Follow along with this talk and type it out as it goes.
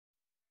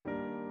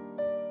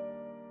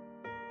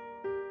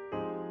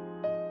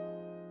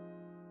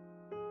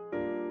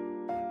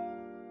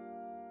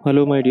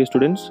Hello, my dear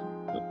students.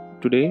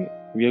 Today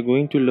we are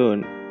going to learn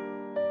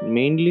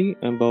mainly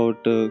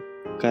about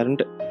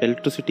current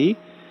electricity,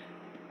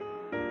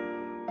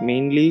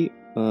 mainly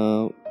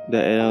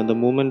the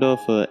movement of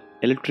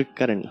electric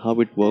current, how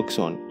it works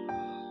on,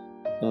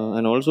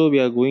 and also we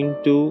are going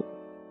to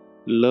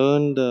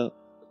learn the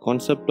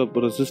concept of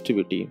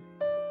resistivity.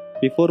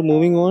 Before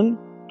moving on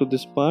to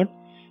this part,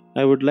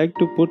 I would like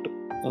to put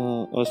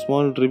a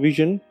small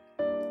revision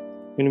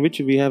in which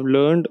we have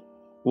learned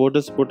what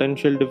is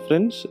potential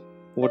difference,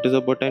 what is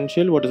a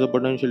potential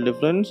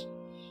difference,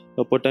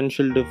 a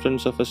potential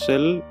difference of a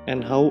cell,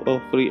 and how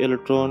a free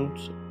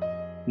electrons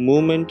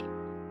movement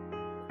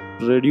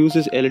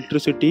reduces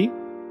electricity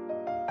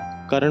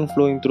current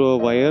flowing through a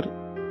wire,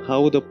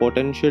 how the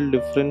potential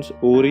difference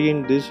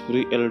orient these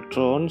free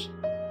electrons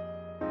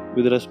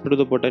with respect to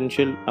the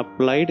potential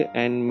applied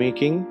and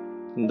making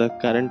the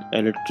current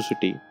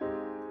electricity.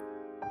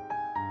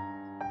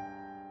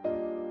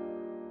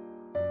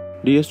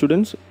 Dear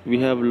students, we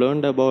have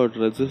learned about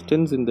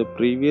resistance in the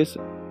previous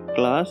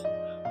class.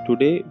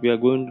 Today we are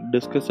going to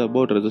discuss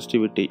about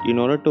resistivity. In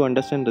order to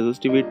understand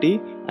resistivity,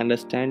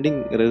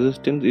 understanding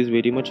resistance is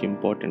very much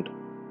important.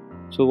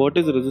 So what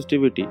is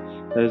resistivity?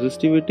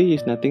 Resistivity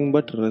is nothing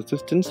but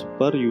resistance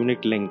per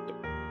unit length.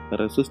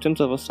 Resistance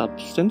of a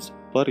substance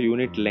per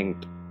unit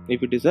length.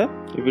 If it is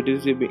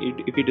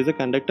a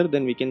conductor,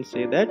 then we can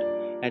say that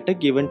at a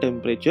given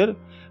temperature,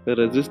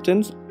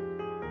 resistance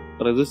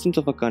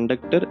of a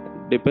conductor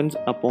depends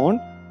upon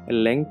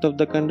length of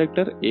the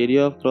conductor,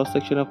 area of cross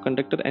section of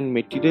conductor, and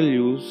material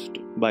used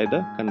by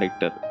the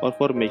conductor or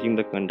for making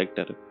the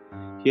conductor.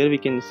 Here we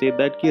can say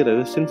that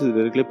resistance is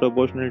directly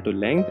proportional to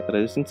length,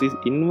 resistance is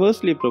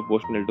inversely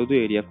proportional to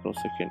the area of cross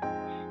section.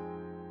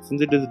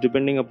 Since it is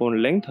depending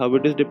upon length, how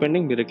it is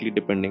depending? Directly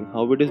depending.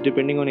 How it is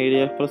depending on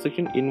area of cross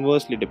section?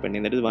 Inversely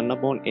depending. That is 1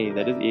 upon A,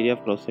 that is area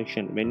of cross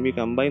section. When we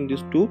combine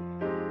these two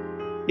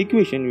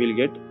equation, we will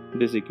get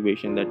this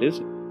equation, that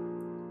is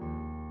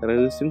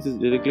resistance is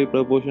directly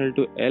proportional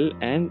to L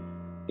and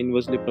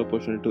inversely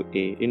proportional to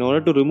A. In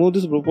order to remove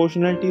this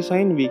proportionality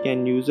sign, we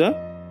can use a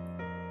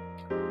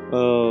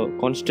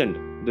constant.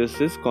 This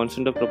is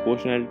constant of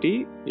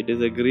proportionality. It is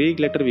a Greek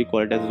letter, we call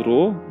it as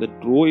rho. The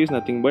rho is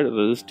nothing but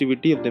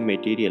resistivity of the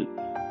material.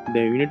 The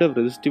unit of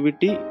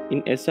resistivity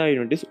in SI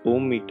unit is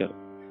ohm meter.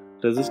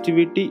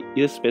 Resistivity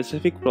is a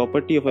specific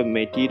property of a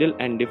material,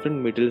 and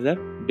different materials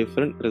have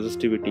different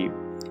resistivity.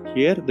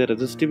 Here the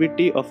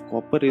resistivity of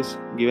copper is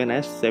given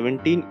as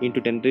 17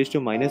 into 10 raised to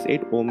minus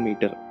 8 ohm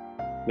meter,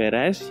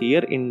 whereas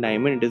here in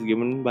diamond it is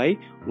given by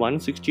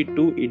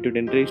 162 into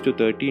 10 raised to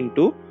 30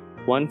 into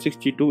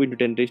 162 into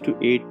 10 raised to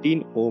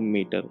 18 ohm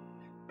meter.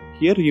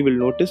 Here you will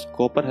notice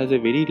copper has a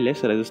very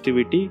less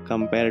resistivity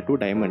compared to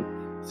diamond.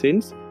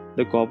 Since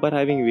the copper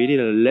having very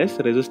less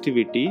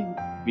resistivity,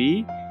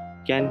 we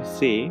can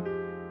say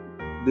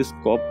this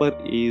copper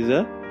is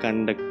a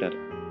conductor.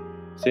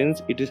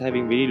 Since it is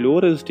having very low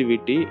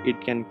resistivity,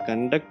 it can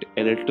conduct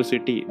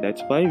electricity.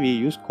 That's why we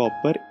use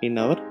copper in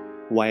our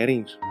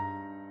wirings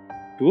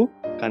to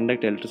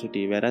conduct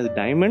electricity. Whereas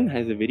diamond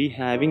has a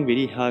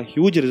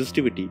huge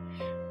resistivity.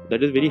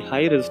 That is very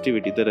high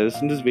resistivity. The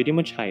resistance is very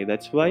much high.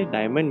 That's why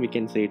diamond we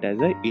can say it as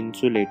an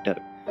insulator.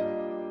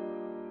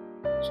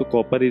 So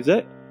copper is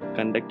a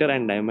conductor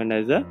and diamond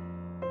as a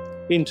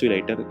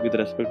insulator with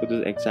respect to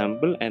this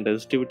example, and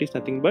resistivity is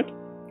nothing but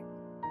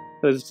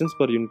resistance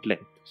per unit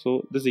length.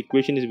 So this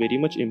equation is very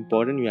much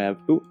important. You have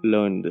to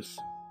learn this.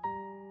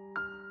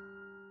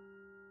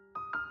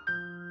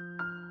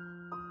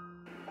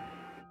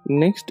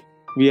 Next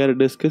we are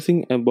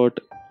discussing about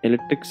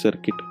electric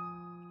circuit.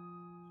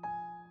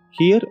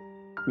 Here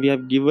we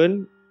have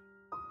given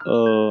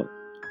a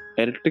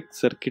electric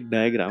circuit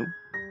diagram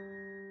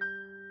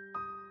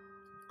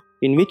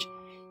in which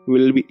we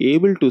will be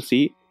able to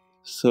see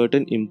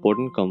certain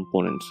important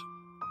components.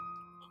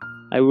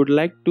 I would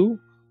like to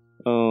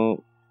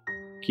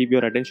keep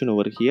your attention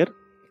over here.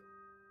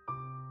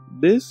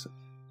 This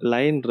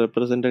line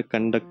represents a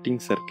conducting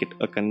circuit,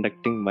 a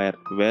conducting wire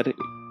where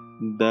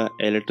the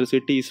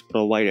electricity is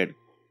provided.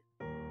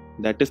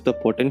 That is, the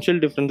potential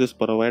difference is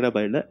provided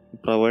by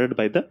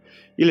the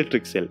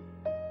electric cell.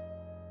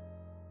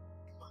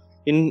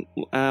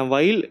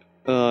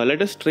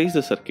 Let us trace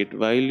the circuit.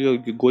 While you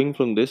are going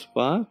from this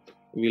path,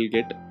 we will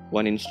get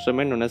one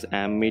instrument known as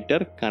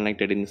ammeter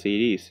connected in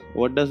series.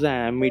 What does the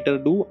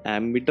ammeter do?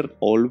 Ammeter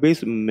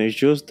always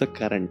measures the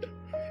current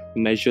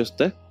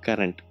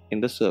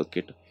in the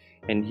circuit.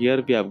 And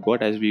here we have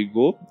got, as we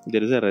go,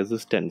 there is a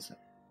resistance.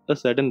 A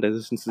certain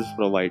resistance is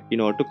provided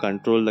in order to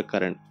control the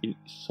current.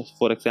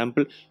 For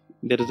example,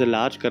 there is a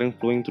large current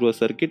flowing through a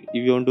circuit.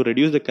 If you want to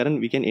reduce the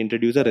current, we can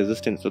introduce a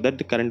resistance so that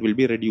the current will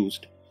be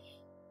reduced.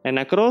 And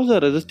across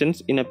the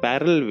resistance, in a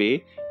parallel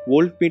way,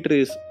 voltmeter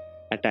is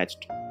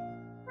attached.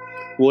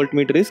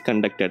 Voltmeter is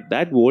conducted.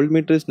 That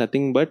voltmeter is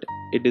nothing but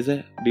it is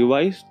a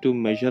device to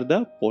measure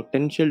the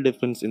potential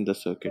difference in the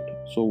circuit.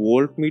 So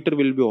voltmeter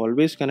will be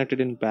always connected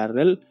in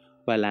parallel,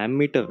 while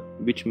ammeter,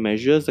 which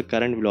measures the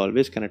current, will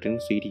always connect in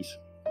series.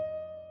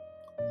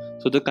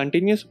 So the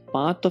continuous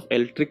path of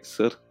electric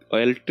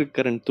electric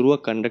current through a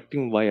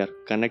conducting wire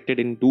connected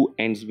in two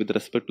ends with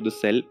respect to the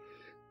cell,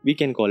 we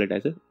can call it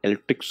as an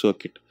electric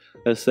circuit.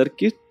 A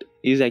circuit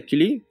is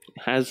actually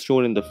has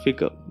shown in the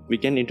figure. We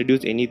can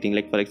introduce anything,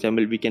 like for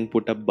example we can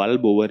put a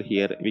bulb over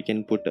here, we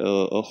can put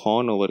a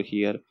horn over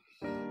here,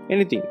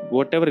 anything,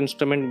 whatever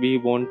instrument we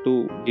want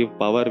to give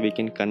power, we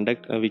can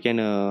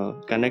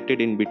connect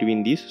it in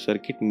between these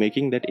circuit,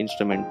 making that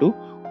instrument to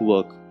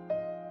work.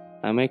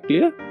 Am I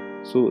clear?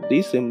 So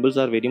these symbols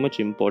are very much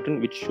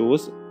important, which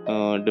shows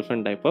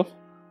different type of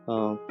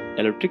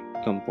electric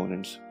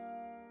components.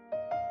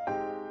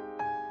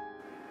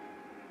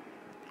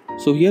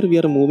 So here we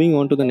are moving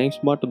on to the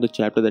next part of the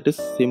chapter, that is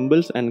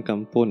symbols and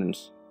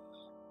components.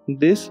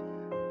 This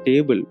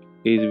table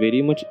is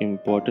very much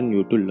important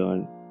you to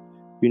learn.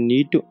 You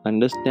need to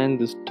understand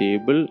this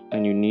table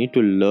and you need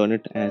to learn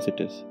it as it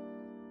is.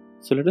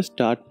 So let us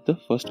start with the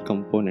first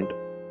component.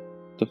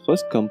 The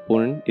first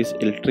component is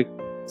electric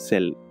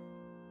cell,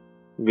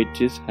 which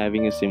is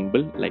having a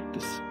symbol like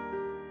this.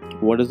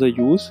 What is the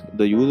use?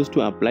 The use is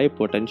to apply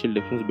potential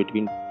difference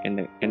between end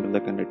of the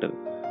conductor.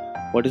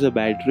 What is a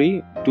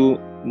battery? To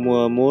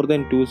more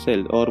than two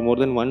cells or more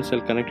than one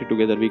cell connected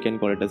together, we can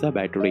call it as a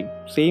battery.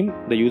 Same,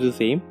 the use is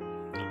same.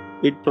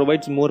 It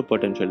provides more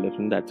potential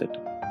difference, that's it.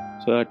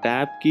 So a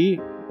tap key,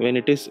 when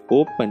it is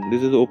open,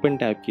 this is open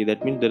tap key,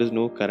 that means there is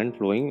no current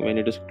flowing. When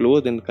it is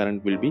closed, then the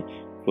current will be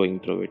flowing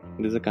through it.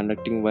 This is a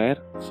conducting wire,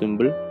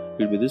 symbol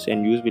will be this,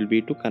 and use will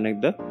be to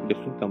connect the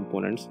different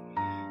components.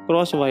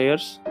 Cross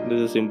wires,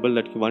 this is a symbol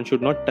that one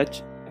should not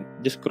touch,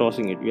 just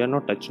crossing it, we are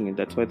not touching it,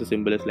 that's why the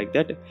symbol is like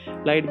that.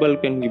 Light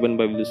bulb can be given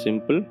by this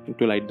symbol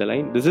to light the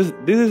line. This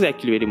is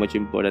actually very much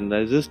important.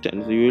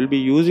 Resistance, you will be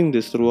using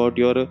this throughout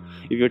your,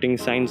 if you're taking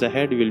science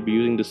ahead, you will be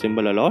using the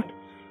symbol a lot.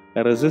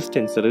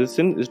 Resistance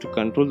is to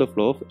control the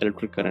flow of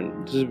electric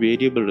current. This is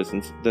variable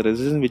resistance, the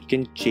resistance which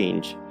can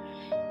change.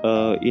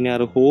 In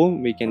our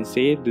home, we can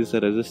say this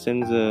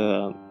resistance,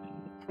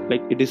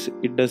 like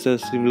it does a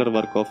similar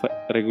work of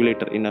a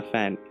regulator in a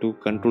fan to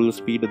control the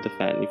speed of the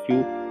fan. If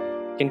you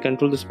can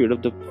control the speed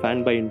of the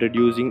fan by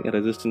introducing a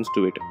resistance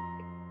to it.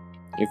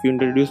 If you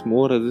introduce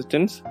more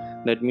resistance,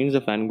 that means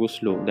the fan goes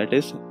slow. That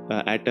is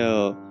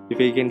if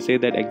we can say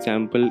that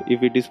example,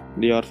 if it is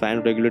your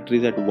fan regulator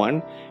is at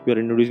 1, you are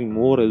introducing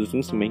more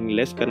resistance, making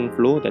less current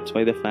flow, that's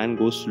why the fan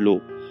goes slow.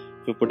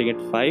 If you're putting it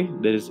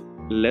 5, there is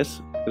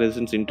less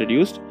resistance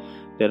introduced,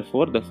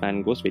 therefore the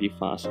fan goes very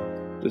fast.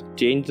 So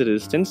change the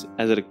resistance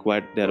as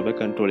required, thereby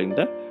controlling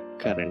the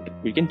current.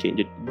 We can change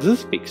it. This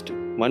is fixed.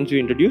 Once you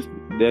introduce,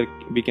 there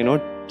we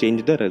cannot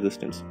change the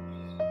resistance.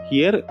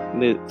 Here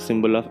the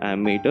symbol of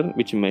ammeter,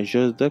 which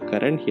measures the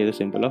current. Here the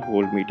symbol of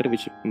voltmeter,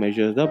 which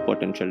measures the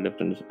potential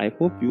difference. I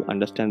hope you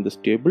understand this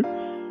table.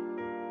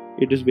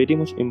 It is very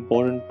much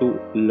important to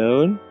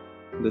learn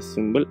the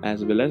symbol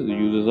as well as the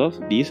uses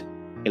of these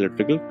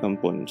electrical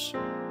components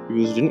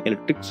used in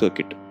electric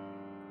circuit.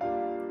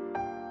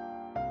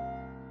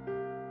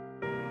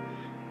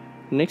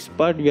 Next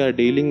part, we are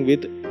dealing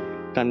with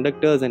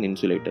conductors and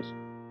insulators.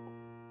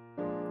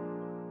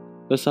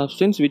 The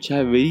substance which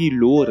have very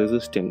low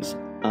resistance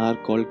are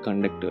called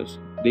conductors.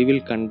 They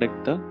will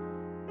conduct the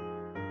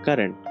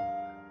current.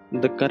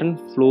 The current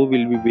flow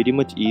will be very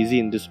much easy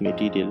in this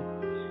material.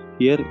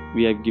 Here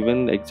we have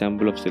given the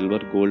example of silver,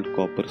 gold,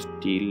 copper,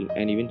 steel,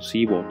 and even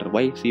seawater.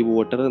 Why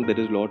seawater? There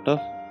is a lot of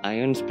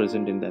ions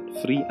present in that,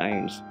 free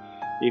ions.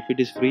 If it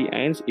is free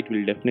ions, it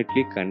will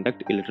definitely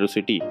conduct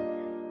electricity.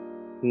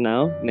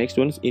 Now next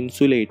one is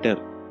insulator.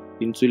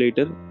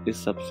 Insulator is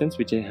substance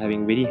which are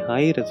having very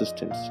high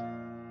resistance.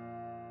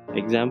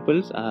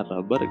 Examples are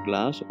rubber,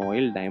 glass,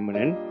 oil, diamond,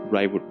 and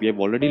plywood. We have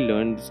already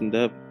learned this in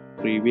the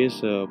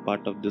previous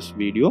part of this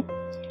video,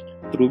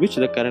 through which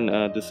the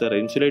current this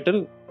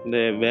insulator,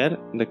 where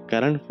the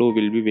current flow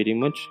will be very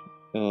much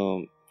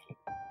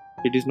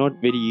it is not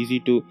very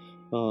easy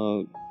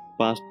to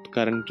pass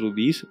current through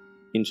these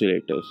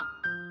insulators.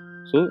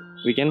 So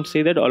we can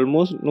say that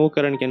almost no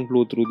current can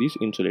flow through these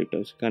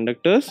insulators.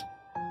 Conductors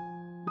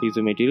is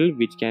a material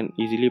which can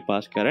easily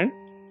pass current.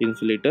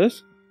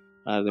 Insulators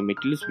are the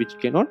materials which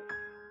cannot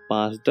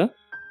pass the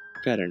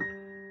current.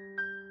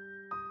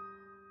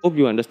 Hope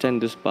you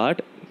understand this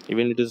part.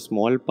 Even it is a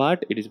small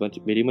part, it is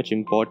very much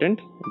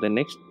important. The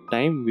next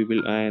time we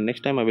will I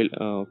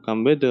will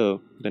come with the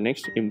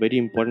next very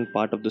important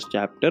part of this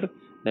chapter,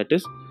 that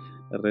is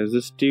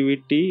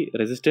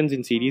resistance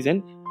in series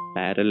and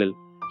parallel.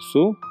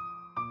 So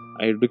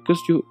I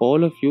request you,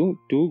 all of you,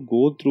 to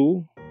go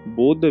through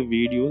both the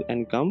videos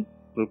and come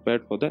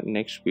prepared for the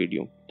next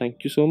video.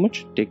 Thank you so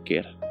much. Take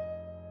care.